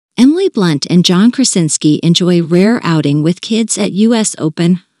Emily Blunt and John Krasinski enjoy rare outing with kids at U.S.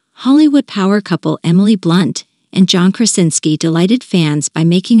 Open. Hollywood power couple Emily Blunt and John Krasinski delighted fans by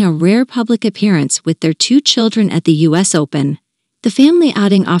making a rare public appearance with their 2 children at the U.S. Open. The family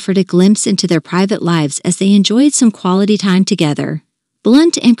outing offered a glimpse into their private lives as they enjoyed some quality time together.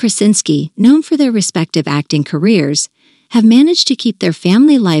 Blunt and Krasinski, known for their respective acting careers, have managed to keep their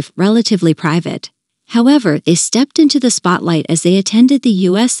family life relatively private. However, they stepped into the spotlight as they attended the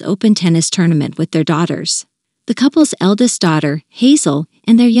U.S. Open tennis tournament with their daughters. The couple's eldest daughter, Hazel,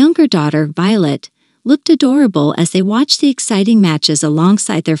 and their younger daughter, Violet, looked adorable as they watched the exciting matches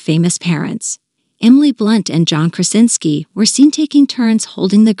alongside their famous parents. Emily Blunt and John Krasinski were seen taking turns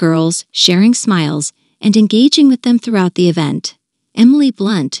holding the girls, sharing smiles, and engaging with them throughout the event. Emily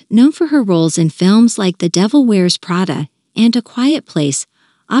Blunt, known for her roles in films like The Devil Wears Prada and A Quiet Place,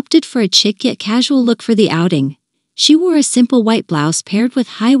 opted for a chic yet casual look for the outing. She wore a simple white blouse paired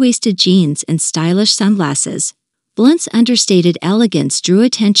with high-waisted jeans and stylish sunglasses. Blunt's understated elegance drew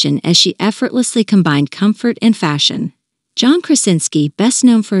attention as she effortlessly combined comfort and fashion. John Krasinski, best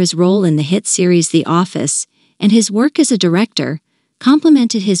known for his role in the hit series The Office and his work as a director,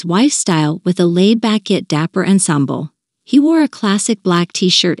 complemented his wife's style with a laid-back yet dapper ensemble. He wore a classic black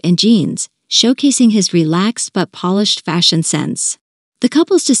t-shirt and jeans, showcasing his relaxed but polished fashion sense. The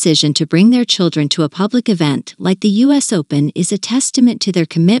couple's decision to bring their children to a public event like the U.S. Open is a testament to their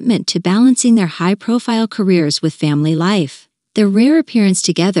commitment to balancing their high-profile careers with family life. Their rare appearance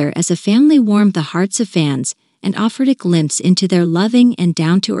together as a family warmed the hearts of fans and offered a glimpse into their loving and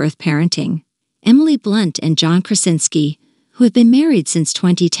down-to-earth parenting. Emily Blunt and John Krasinski, who have been married since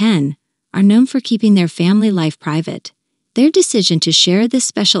 2010, are known for keeping their family life private. Their decision to share this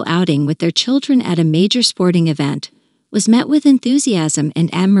special outing with their children at a major sporting event was met with enthusiasm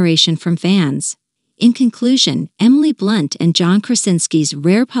and admiration from fans. In conclusion, Emily Blunt and John Krasinski's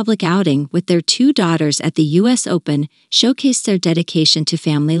rare public outing with their 2 daughters at the U.S. Open showcased their dedication to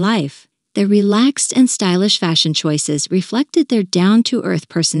family life. Their relaxed and stylish fashion choices reflected their down-to-earth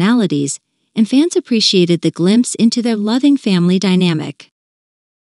personalities, and fans appreciated the glimpse into their loving family dynamic.